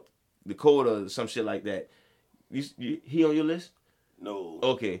South Dakota or some shit like that. He on your list? No.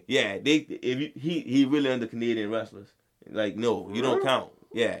 Okay, yeah. He really under Canadian wrestlers. Like, no, you don't count.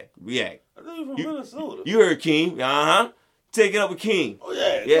 Yeah. I thought you from Minnesota. You heard Keem. Take it up with Keem. Oh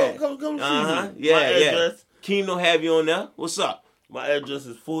yeah. Yeah. Come see me. Yeah, My address. Keem don't have you on there. What's up? My address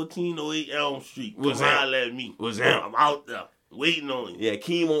is 1408 Elm Street. What's Come that? holler at me. What's that? I'm out there waiting on you. Yeah,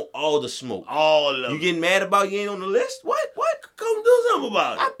 Keem on all the smoke. All of You getting mad about you ain't on the list? What? Come do something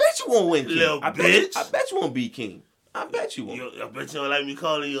about it. I bet you won't win, Keem. Little I bitch. bet you won't beat Keem. I bet you won't. I bet you don't like me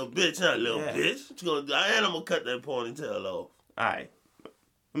calling you a bitch, huh, little Yeah. bitch? What you gonna do? And I'm gonna cut that ponytail off. All right.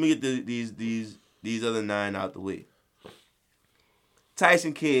 Let me get these other 9 out the way.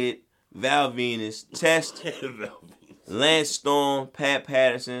 Tyson Kidd, Val Venus, Test, Lance Storm, Pat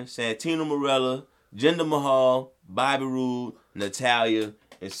Patterson, Santino Marella, Jinder Mahal, Bobby Roode, Natalya,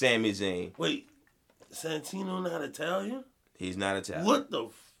 and Sami Zayn. Wait, Santino not Italian? He's not Italian. What the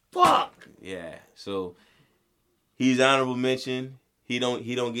fuck? Yeah. So he's honorable mention. He don't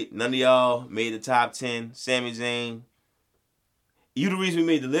get none of y'all made the top 10. Sami Zayn. You the reason we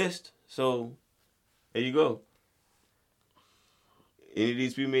made the list. So there you go. Any of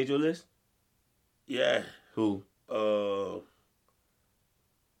these people made your list? Yeah. Who? I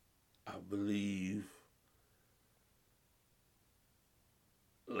believe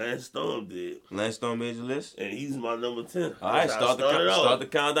Lance Storm did. Lance Storm made your list? And he's my number 10. All right, start the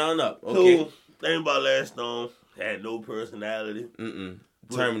countdown up. So, Okay. thing about Lance Storm, had no personality.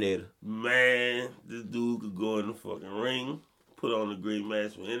 Terminator. Man, this dude could go in the fucking ring, put on a great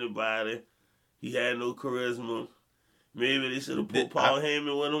match with anybody. He had no charisma. Maybe they should have put Paul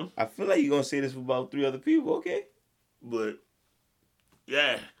Heyman with him. I feel like you're going to say this for about 3 other people. Okay. But,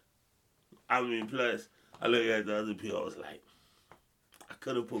 yeah. I mean, plus, I look at the other people, I was like, I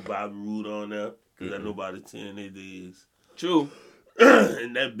could have put Bobby Roode on there, because I know about the 10 days. True.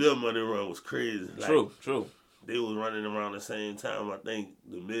 And that Bill Money run was crazy. True. They was running around the same time. I think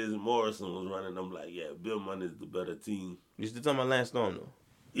the Miz and Morrison was running. I'm like, yeah, Bill Money is the better team. You still talking about Lance Storm, though?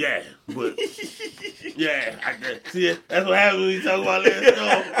 Yeah, but yeah, see, that's what happens when you talk about Lance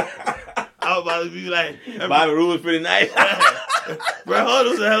Storm. I was about to be like, Bobby Roode was pretty nice. Bret Hart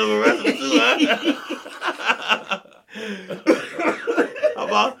was a hell of a wrestler too, huh? How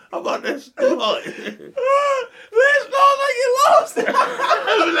about that Stu Hart? Lance Storm like he lost it. I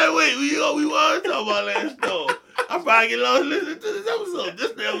was like, wait, we want to talk about Lance Storm. I probably get lost listening to this episode.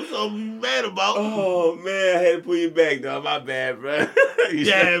 This the episode we mad about. Oh man, I had to pull you back, dog. My bad, bro.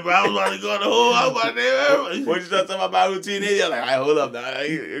 Yeah, bro. I was about to go the whole. I was about to. When you start talking about routine, you're like, all right, hold up, dog.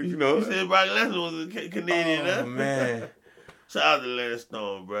 You know. You said Brock Lesnar was a Canadian, Oh man. Shout out to Lance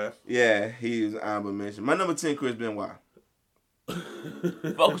Storm, bro. Yeah, he was honorable mention. My number 10, Chris Benoit.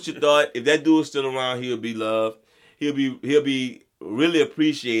 Fuck what you thought. If that dude's still around, he'll be loved. He'll be really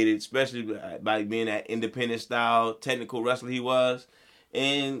appreciated, especially by being that independent style technical wrestler he was.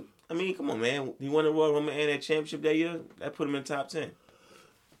 And I mean, come on, man. He won the Royal Rumble and that championship that year. That put him in top 10.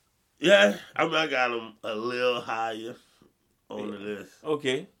 Yeah, I mean, I got him a little higher on the list.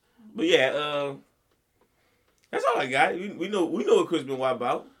 Okay, but yeah, that's all I got. We know what Chris Benoit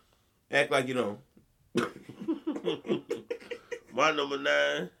about. Act like you know. My number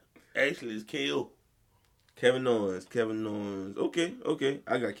 9 actually is KO. Kevin Owens. Okay.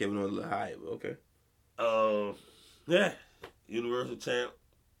 I got Kevin Owens a little higher, but okay. Yeah. Universal Champ.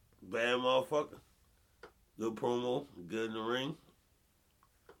 Bad motherfucker. Good promo. Good in the ring.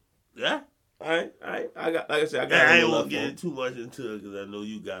 Yeah. All right. I got, like I said, I got. Yeah, I ain't gonna get too much into it because I know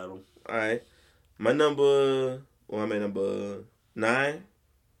you got them. All right. My number. Well, I'm at number 9.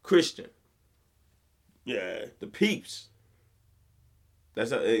 Christian. Yeah. The Peeps.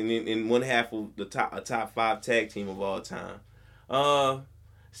 That's in one half of the top 5 tag team of all time.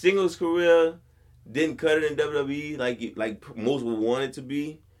 Singles career didn't cut it in WWE like most would want it to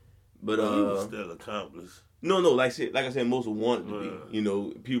be, but he was still accomplished. No, like I said, most would want it to be. You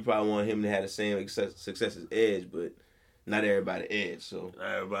know, people probably want him to have the same success as Edge, but not everybody Edge. So not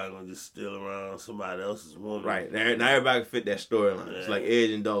everybody gonna just steal around somebody else's woman. Right. Not everybody can fit that storyline. Yeah. It's like Edge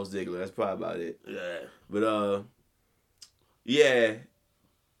and Dolph Ziggler. That's probably about it. Yeah. But yeah.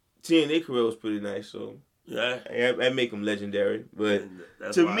 TNA career was pretty nice, so yeah, that make him legendary. But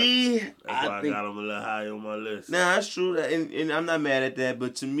that's to why, me, that's why I got him a little high on my list. Nah, that's true, and I'm not mad at that.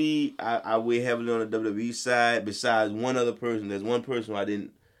 But to me, I weigh heavily on the WWE side. Besides one other person, there's one person I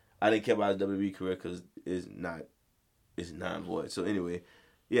didn't care about his WWE career because it's non-void. So anyway,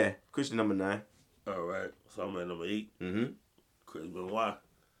 yeah, Christian number 9. All right, so I'm at number 8. Mm-hmm. Chris Benoit.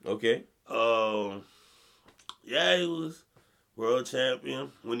 Okay. Yeah, he was world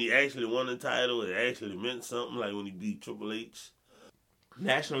champion. When he actually won the title, it actually meant something, like when he beat Triple H.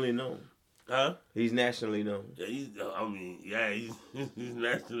 Nationally known. Huh? He's nationally known. Yeah, he's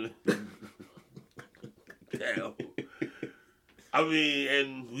nationally Damn. I mean,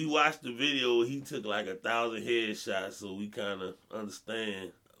 and we watched the video, he took like 1,000 headshots, so we kind of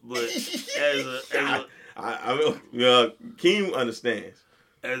understand. But Keem understands.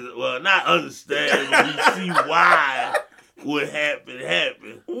 Not understand, but we see why what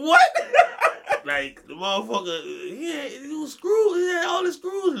happened. What? Like, the motherfucker, he was screwed. He had all his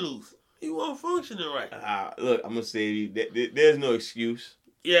screws loose. He wasn't functioning right. Look, I'm going to say you, there's no excuse.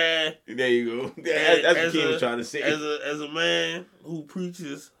 Yeah. There you go. That's what Keem was trying to say. As a man who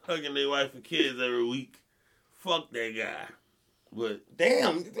preaches hugging their wife and kids every week, fuck that guy. But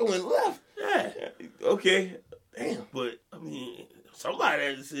damn, it went left. Yeah. Okay. Damn. But, I mean, somebody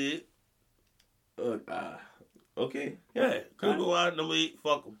had to say it. Okay. Yeah. Could go out number 8.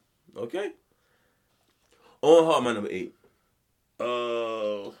 Fuck him. Okay. Owen Hart, my number 8.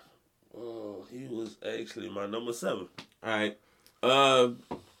 He was actually my number 7. All right.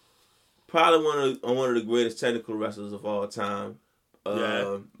 Probably one of the greatest technical wrestlers of all time.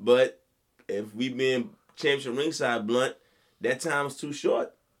 Yeah. But if we been championship ringside blunt, that time's too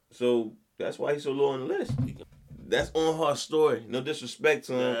short. So that's why he's so low on the list. That's Owen Hart's story. No disrespect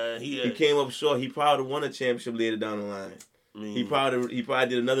to him. He came up short. He probably won a championship later down the line. He probably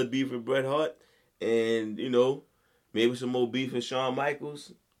did another beef with Bret Hart, and maybe some more beef with Shawn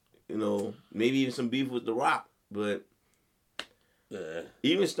Michaels. Maybe even some beef with The Rock. But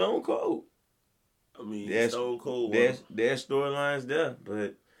even Stone Cold. I mean, Stone Cold. There's storylines there,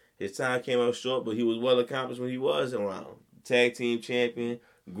 but his time came up short. But he was well accomplished when he was around. Tag team champion,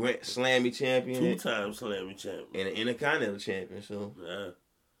 Grand Slammy champion, 2-time Slammy champion, and an Intercontinental champion. So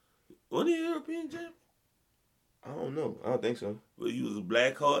wasn't he a European champion? I don't know. I don't think so. But he was a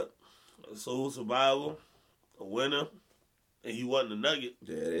Black Heart, a Soul Survivor, a winner, and he wasn't a Nugget.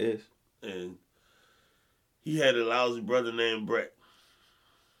 There it is. And he had a lousy brother named Brett.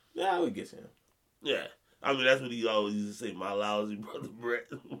 Yeah, I would get him. Yeah. I mean, that's what he always used to say, my lousy brother Brett.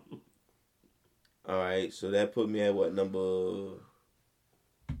 All right, so that put me at what, number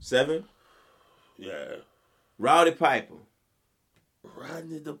 7? Yeah. Rowdy Piper.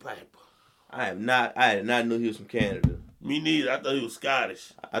 Rodney the Piper. I did not know he was from Canada. Me neither. I thought he was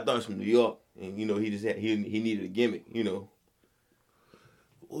Scottish. I thought he was from New York, and he needed a gimmick.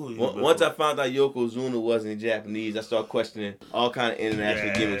 Once I found out Yokozuna wasn't Japanese, I started questioning all kind of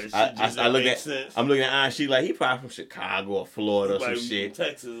international gimmicks. I'm looking at Iron Sheik like he probably from Chicago or Florida or some shit.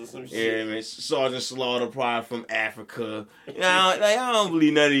 Texas or some shit. Yeah, man. Sergeant Slaughter probably from Africa. You know, like, I don't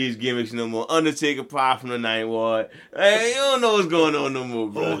believe none of these gimmicks no more. Undertaker probably from the Ninth Ward. Hey, you don't know what's going on no more,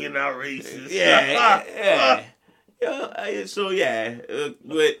 bro. Hogan out racist. Yeah.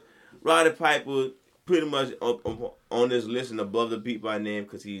 But Roddy Piper pretty much on this list and above the people I named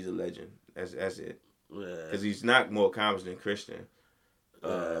because he's a legend. That's it. Because he's not more accomplished than Christian.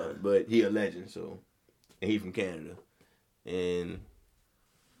 But he a legend, so. And he from Canada. And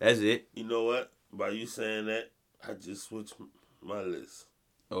that's it. You know what? By you saying that, I just switched my list.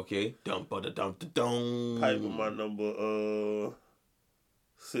 Okay. Dum-ba-da-dum. Piper my number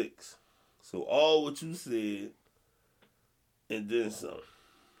 6. So all what you said and then some.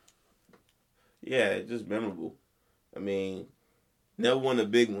 Yeah, just memorable. I mean, never won a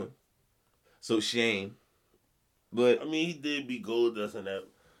big one. So shame. But I mean, he did beat Goldust in that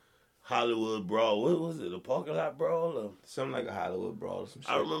Hollywood Brawl. What was it? A parking lot brawl? Or? Something like a Hollywood Brawl or some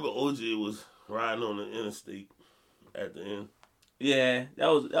shit. I remember OJ was riding on the interstate at the end. Yeah, that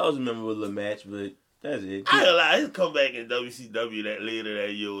was a memorable little match, but that's it. I ain't lie, his comeback in WCW that later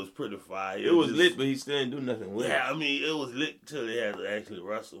that year was pretty fire. It was lit, but he still didn't do nothing with it. Yeah, I mean, it was lit till they had to actually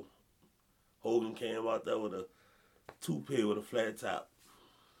wrestle. Hogan came out there with a toupee with a flat top.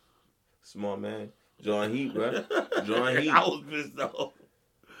 Smart man. Drawing heat, bro. Drawing heat. I was pissed off.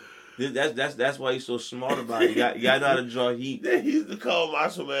 That's why he's so smart about it. You got to know how to draw heat. They used to call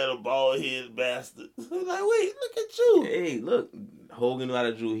Macho Man a bald-headed bastard. I was like, wait, look at you. Hey, look. Hogan knew how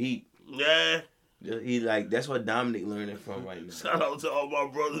to draw heat. Yeah. He that's what Dominic learning from right now. Shout out to all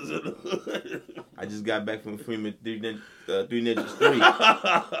my brothers in the hood. I just got back from Freeman Three Ninjas 3.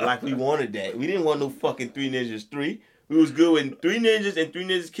 Like we wanted that. We didn't want no fucking 3 Ninjas 3. We was good when 3 Ninjas and 3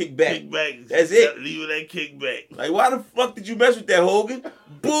 Ninjas kick back. Kick back. That's it. Leaving that kick back. Like, why the fuck did you mess with that, Hogan?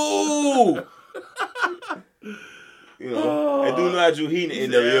 Boo! You know, I do know how to do heat in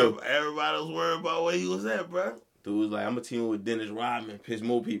the NWO. Everybody was worried about where he was at, bro. Dude was like, I'm a team with Dennis Rodman, piss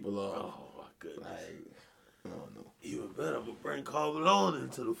more people off. Oh my goodness. Like, I don't know. Even better, I'm gonna bring Carl Malone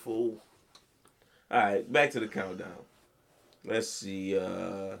into the fold. Alright, back to the countdown. Let's see.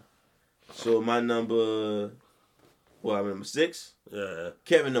 So my number 6? Yeah.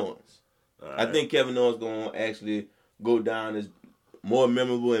 Kevin Owens. Right. I think Kevin Owens gonna actually go down as more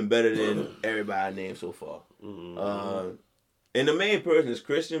memorable and better than everybody named so far. Mm-hmm. And the main person is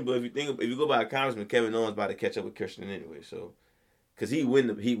Christian, but if you go by accomplishment, Kevin Owens about to catch up with Christian anyway. So, because he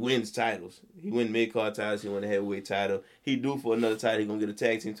wins titles, he win mid card titles, he win the heavyweight title, he due for another title. He gonna get a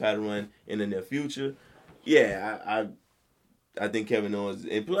tag team title run in the near future. Yeah, I think Kevin Owens,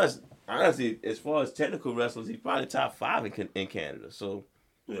 and plus honestly, as far as technical wrestlers, he's probably top 5 in Canada. So,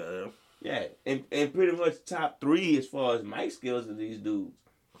 yeah, and pretty much top 3 as far as mic skills of these dudes.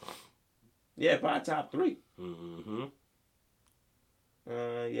 Yeah, probably top 3. Mm-hmm.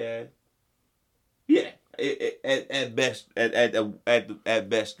 Yeah. At best, at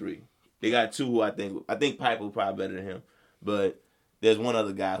best 3. They got 2 who I think Piper was probably better than him, but there's one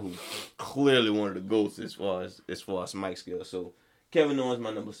other guy who clearly one of the GOATs as far as mic skills. So Kevin Owens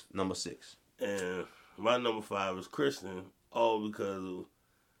my number 6, and my number 5 is Christian. All because of,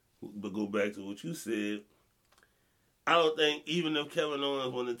 but go back to what you said. I don't think even if Kevin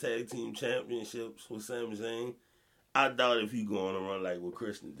Owens won the tag team championships with Sami Zayn, I doubt if he going to run like what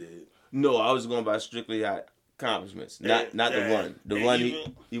Christian did. No, I was going by strictly accomplishments, not the run. The run,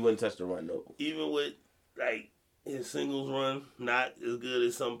 he wouldn't touch the run, though. Even with, like, his singles run, not as good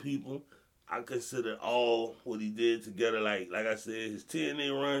as some people, I consider all what he did together, like I said, his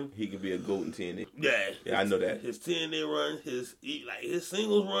TNA run. He could be a GOAT in TNA. Yeah, I know that. His TNA run, his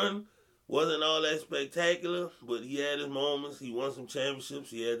singles run wasn't all that spectacular, but he had his moments. He won some championships.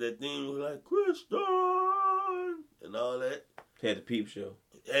 He had that thing was like, Christian, and all that. He had the peep show.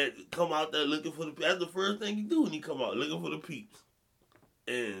 Had to come out there looking for the peeps. That's the first thing he do when he come out, looking for the peeps.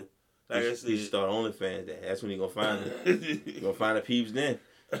 And like I said, he start OnlyFans. That's when he gonna find it. He gonna find the peeps then.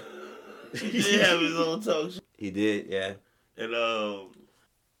 He did have his own talk show. He did, yeah. And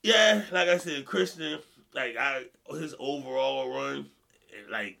yeah, like I said, Christian, his overall run,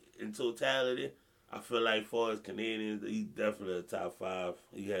 like in totality, I feel like for as Canadians, he's definitely a top 5.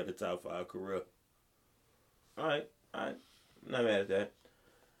 He had a top 5 career. All right. Not mad at that.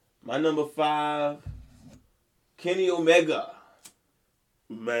 My number 5, Kenny Omega.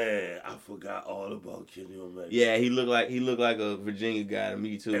 Man, I forgot all about Kenny Omega. Yeah, he looked like a Virginia guy to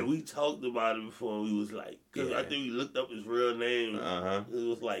me too. And we talked about it before, and we was like, because I think we looked up his real name. It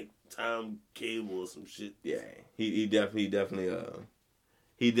was like Tom Cable or some shit. Yeah, he definitely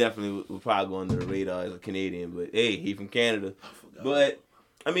he definitely would probably go under the radar as a Canadian. But hey, he from Canada. But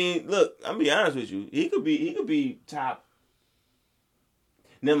I mean, look, I'm gonna be honest with you. He could be top.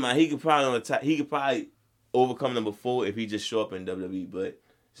 Never mind. He could probably overcome number 4 if he just show up in WWE. But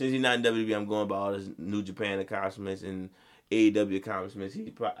since he's not in WWE, I'm going by all his New Japan accomplishments and AEW accomplishments.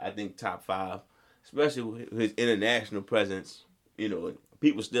 He's probably, I think, top 5, especially with his international presence. You know,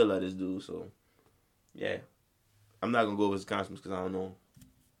 people still love this dude. So, yeah, I'm not gonna go over his accomplishments because I don't know him.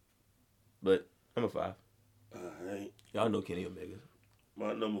 But number 5. All right. Y'all know Kenny Omega.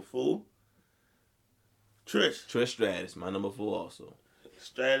 My number 4. Trish Stratus, my number 4 also.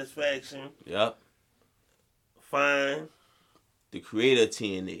 Stratisfaction. Yep. Fine. The creator of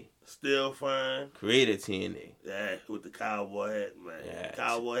TNA. Still fine. Creator of TNA. Yeah, with the cowboy hat, man. Yeah.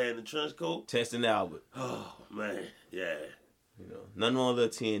 Cowboy hat and the trench coat. Testing Albert. Oh, man. Yeah. You know, none wrong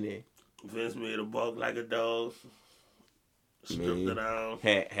with TNA. Vince made a bark like a dog. Stripped it down.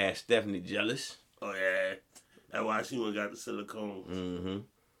 Had Stephanie jealous. Oh, yeah. That's why she went and got the silicone. Mm-hmm.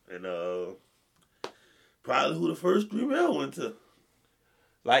 And probably who the first 3 mil went to.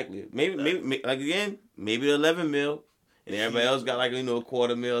 Likely. Maybe like again, maybe 11 mil. And everybody else got like, a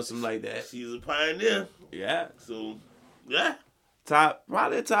quarter mil or something like that. She's a pioneer. Yeah. So, yeah.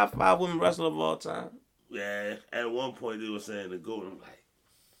 Probably a top 5 women wrestler of all time. Yeah. At one point they were saying the GOAT. I'm like,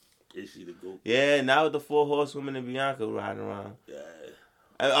 is she the GOAT? Yeah, now with the 4 horsewomen and Bianca riding around. Yeah.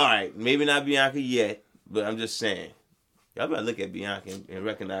 All right, maybe not Bianca yet, but I'm just saying. Y'all better look at Bianca and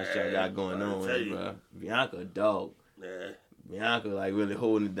recognize what y'all got going on, bro. Bianca a dog. Yeah. Bianca like really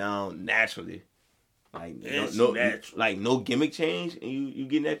holding it down naturally. Like no gimmick change, and you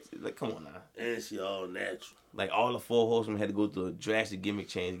getting that, like, come on now. And she all natural. Like all the 4 horsemen had to go through a drastic gimmick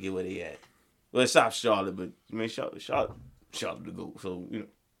change to get where they at. Well, it's not Charlotte, but I mean Charlotte to go. So you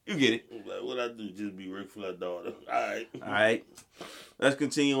get it. Like, what I do? Just be Ric Flair's daughter. All right. Let's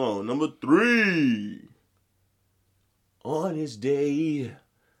continue on. Number 3. On his day,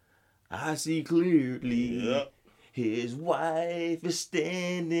 I see clearly. Yep. His wife is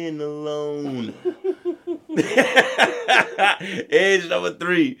standing alone. Edge number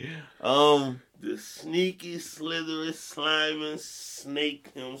 3. The sneaky, slithery, sliming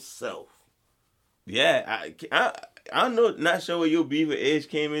snake himself. Yeah, I'm not sure where your beef with Edge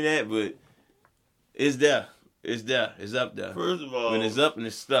came in at, but it's there. It's there. It's up there. First of all, when it's up and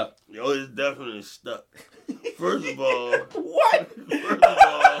it's stuck. Yo, it's definitely stuck. First of all, what? First of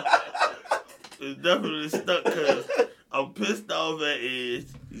all, it's definitely stuck because I'm pissed off at Edge.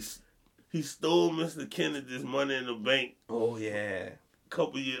 He stole Mr. Kennedy's Money in the Bank. Oh yeah.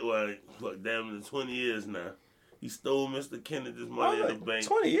 Couple years, damn near 20 years now. He stole Mr. Kennedy's Money in the Bank.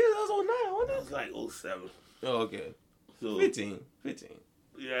 20 years? That was 09, wasn't it? It was like 07. Oh, okay. So 15.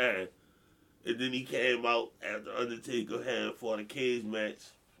 Yeah. And then he came out after Undertaker had fought a cage match.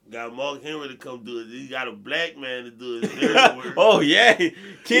 Got Mark Henry to come do it. He got a black man to do his dirty work. Oh yeah,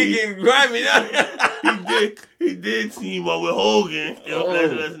 King getting grimy now. He did team up with Hogan.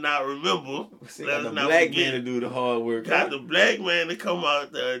 Let's not remember. Let's not the black man to do the hard work. Got the black man to come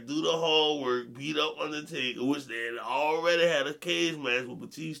out there, do the hard work, beat up Undertaker, which they had already had a cage match with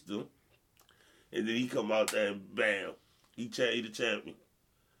Batista. And then he come out there and bam, he the champion.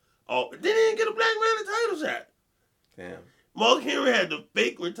 Oh, they didn't get a black man a title shot. Damn. Mark Henry had to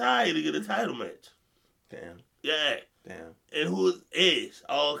fake retire to get a title match. Damn. Yeah. Damn. And who was Edge?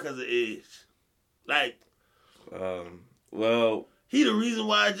 All because of Edge. Like, well, he the reason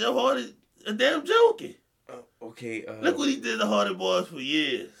why Jeff Hardy a damn junkie. Okay. Look what he did to Hardy Boys for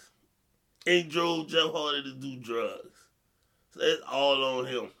years. And drove Jeff Hardy to do drugs. So it's all on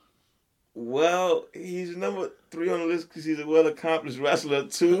him. Well, he's number 3 on the list because he's a well-accomplished wrestler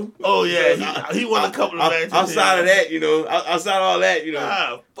too. Oh yeah, he won a couple of matches. Outside of that, outside of all that,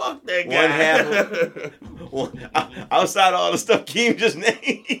 fuck that guy. Outside of all the stuff Keem just named,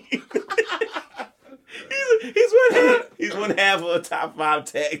 he's one half of a top 5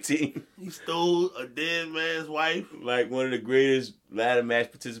 tag team. He stole a dead man's wife. Like one of the greatest ladder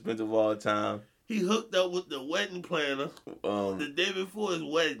match participants of all time. He hooked up with the wedding planner the day before his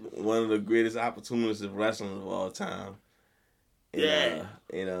wedding. One of the greatest opportunists of wrestling of all time. And,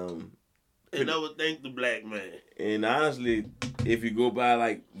 and never thank the black man. And honestly, if you go by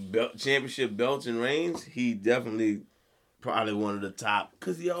like championship belts and reigns, he definitely probably one of the top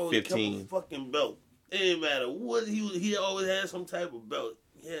 'cause he always 15. kept a fucking belt. It didn't matter what he always had some type of belt.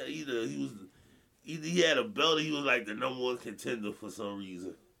 Yeah, either he had a belt or he was like the number 1 contender for some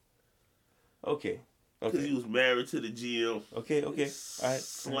reason. Okay. Because he was married to the GM. Okay. All right.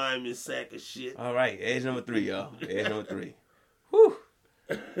 Slimy sack of shit. All right. Edge number 3, y'all. Edge number 3. Whew.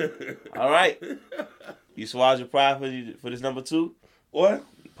 All right. You swallowed your pride for this number 2? What?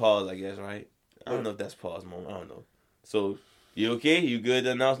 Pause, I guess, right? I don't know if that's pause moment. I don't know. So, you okay? You good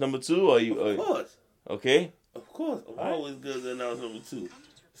to announce number 2? Or you? Of course. Okay. Of course. I'm All always good to announce number 2.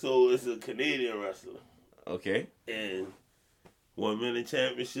 So, it's a Canadian wrestler. Okay. And won many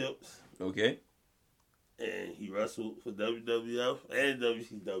championships. Okay. And he wrestled for WWF and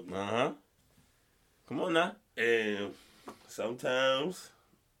WCW. Uh-huh. Come on now. And sometimes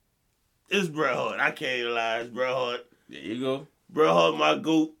it's Bret Hart. I can't even lie. It's Bret Hart. There you go. Bret Hart, my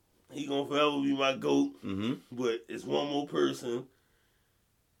GOAT. He gonna forever be my GOAT. Mm-hmm. But it's one more person.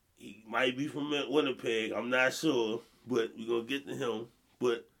 He might be from Winnipeg. I'm not sure. But we gonna get to him.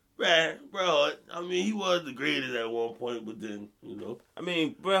 But Bret Hart, I mean, he was the greatest at one point, but then, you know. I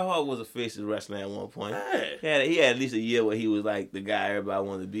mean, Bret Hart was a face of wrestling at one point. Yeah. He had at least a year where he was like the guy everybody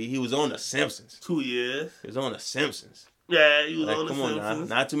wanted to be. He was on The Simpsons. 2 years. He was on The Simpsons. Yeah, he was like, on The Simpsons. Come on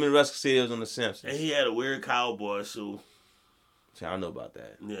now. Not too many wrestlers say he was on The Simpsons. And he had a weird cowboy show. See, I know about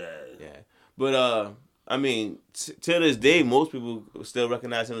that. Yeah. But, I mean, till this day, most people still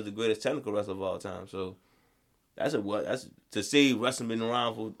recognize him as the greatest technical wrestler of all time. So, that's to say wrestling been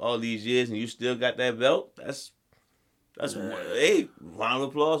around for all these years and you still got that belt. Hey, round of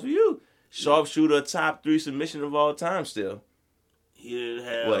applause for you. Sharpshooter, top 3 submission of all time. Still, he didn't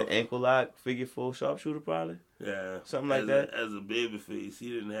have ankle lock, figure 4 sharpshooter probably. Yeah, something like that. As a babyface,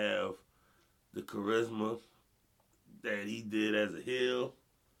 he didn't have the charisma that he did as a heel.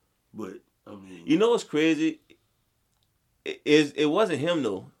 But I mean, you know what's crazy? It wasn't him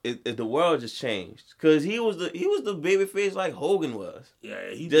though. The world just changed because he was the babyface like Hogan was.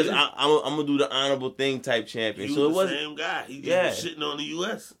 Yeah, he just did. I'm gonna do the honorable thing type champion. He so was it wasn't the same guy. He just was shitting on the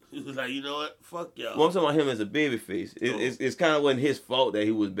U.S. He was like, you know what? Fuck y'all. Well, I'm talking about him as a babyface. It's kind of wasn't his fault that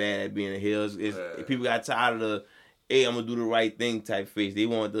he was bad at being a heel. People got tired of the, hey, I'm gonna do the right thing type face. They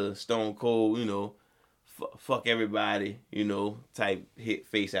wanted the Stone Cold, you know, fuck everybody, you know, type hit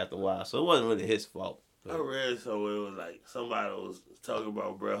face after a while. So it wasn't really his fault. I read somewhere it was like somebody was talking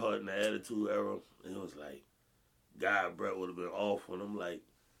about Bret Hart in the Attitude Era, and it was like, God, Bret would have been awful. And I'm like,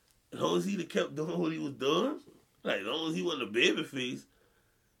 as long as he'd have kept doing what he was doing, like as long as he wasn't a babyface,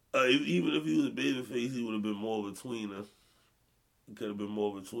 even if he was a babyface, he would have been more of a tweener. He could have been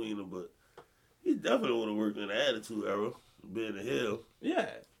more of a tweener, but he definitely would have worked in the Attitude Era, being a heel. Yeah.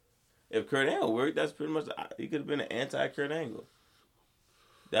 If Kurt Angle worked, that's pretty much, he could have been an anti-Kurt Angle.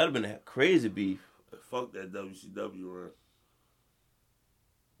 That would have been a crazy beef. Fuck that WCW run.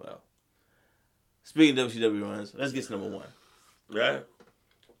 Well, speaking of WCW runs, let's get to number 1. Right?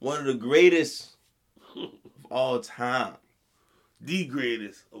 One of the greatest of all time. The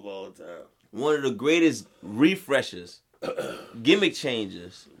greatest of all time. One of the greatest refreshers, gimmick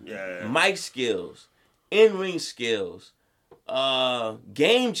changers, mic skills, in-ring skills,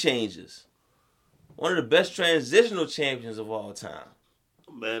 game changers. One of the best transitional champions of all time.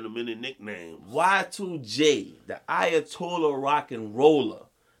 Man, of many nicknames. Y2J, the Ayatollah Rock and Roller,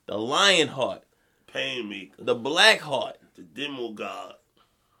 the Lionheart, Painmaker, the Blackheart, the Demo God,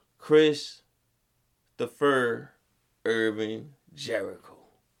 Christopher Irving Jericho.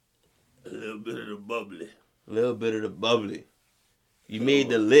 A little bit of the bubbly. A little bit of the bubbly. You made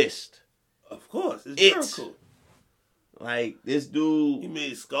the list. Of course, it's Jericho. Like, this dude... He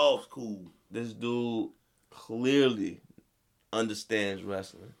made scarves cool. This dude clearly understands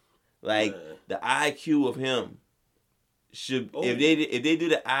wrestling. Like, the IQ of him should... If they do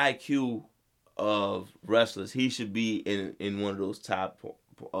the IQ of wrestlers, he should be in one of those top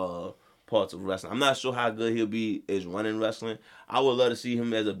parts of wrestling. I'm not sure how good he'll be as running wrestling. I would love to see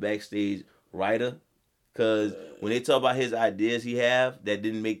him as a backstage writer. Because when they talk about his ideas he have that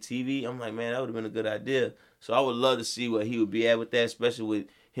didn't make TV, I'm like, man, that would have been a good idea. So I would love to see what he would be at with that, especially with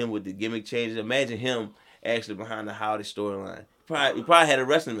him with the gimmick changes. Imagine him actually behind the Howdy storyline. He probably had a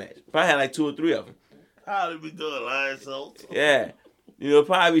wrestling match. Probably had like 2 or 3 of them. Howdy be doing lion salts. Yeah. You know,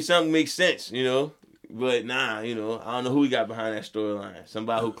 probably be something makes sense, you know. But nah, you know, I don't know who he got behind that storyline.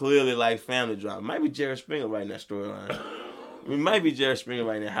 Somebody who clearly likes family drama. Might be Jerry Springer writing that storyline. It might be Jerry Springer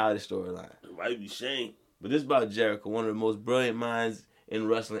writing that Howdy storyline. It might be Shane. But this is about Jericho, one of the most brilliant minds in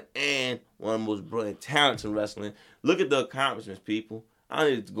wrestling and one of the most brilliant talents in wrestling. Look at the accomplishments, people. I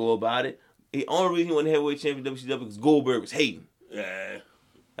don't need to go about it. The only reason he won the heavyweight champion WCW because Goldberg was hating. Yeah.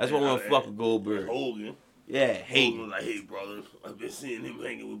 That's why I want to fuck with Goldberg. Hogan. Yeah, hating. Hogan was like, hey, brother, I've been seeing him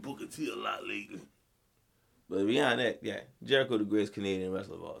hanging with Booker T a lot lately. But beyond that, yeah, Jericho the greatest Canadian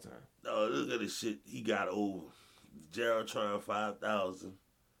wrestler of all time. Oh, look at this shit he got over. Geraldtron 5000,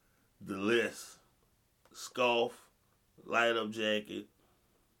 The List, Scarf, Light Up Jacket,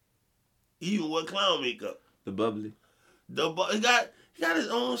 even wore clown makeup. The bubbly. He got his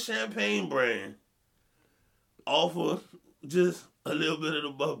own champagne brand. Off of just a little bit of the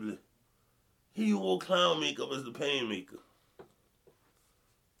bubbly. He wore clown makeup as the pain maker.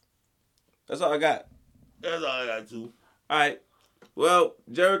 That's all I got. That's all I got, too. All right. Well,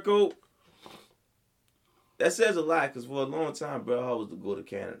 Jericho, that says a lot because for a long time, Bret Hart was to go to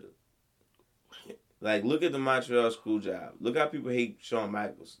Canada. Like, look at the Montreal Screwjob. Look how people hate Shawn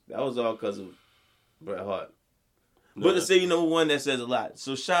Michaels. That was all because of Bret Hart. No. But to say, #1, that says a lot.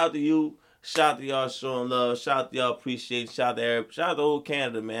 So shout out to you. Shout out to y'all showing love. Shout out to y'all appreciate. Shout out to Arab. Shout out to old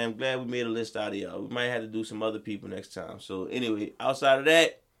Canada, man. I'm glad we made a list out of y'all. We might have to do some other people next time. So anyway, outside of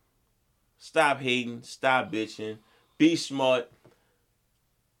that, stop hating. Stop bitching. Be smart.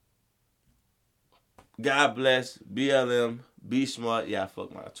 God bless. BLM. Be smart. Yeah,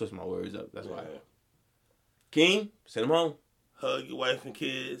 I twist my words up. That's why. King, send them home. Hug your wife and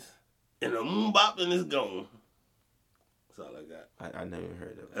kids. And the bopping is gone. That's all I got. I never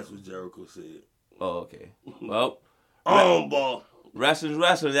heard that. That's what Jericho said. Oh, okay. Well, ball. Wrestling's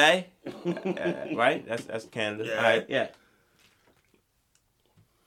wrestling, eh? Right? That's Canada. Yeah. All right. Yeah.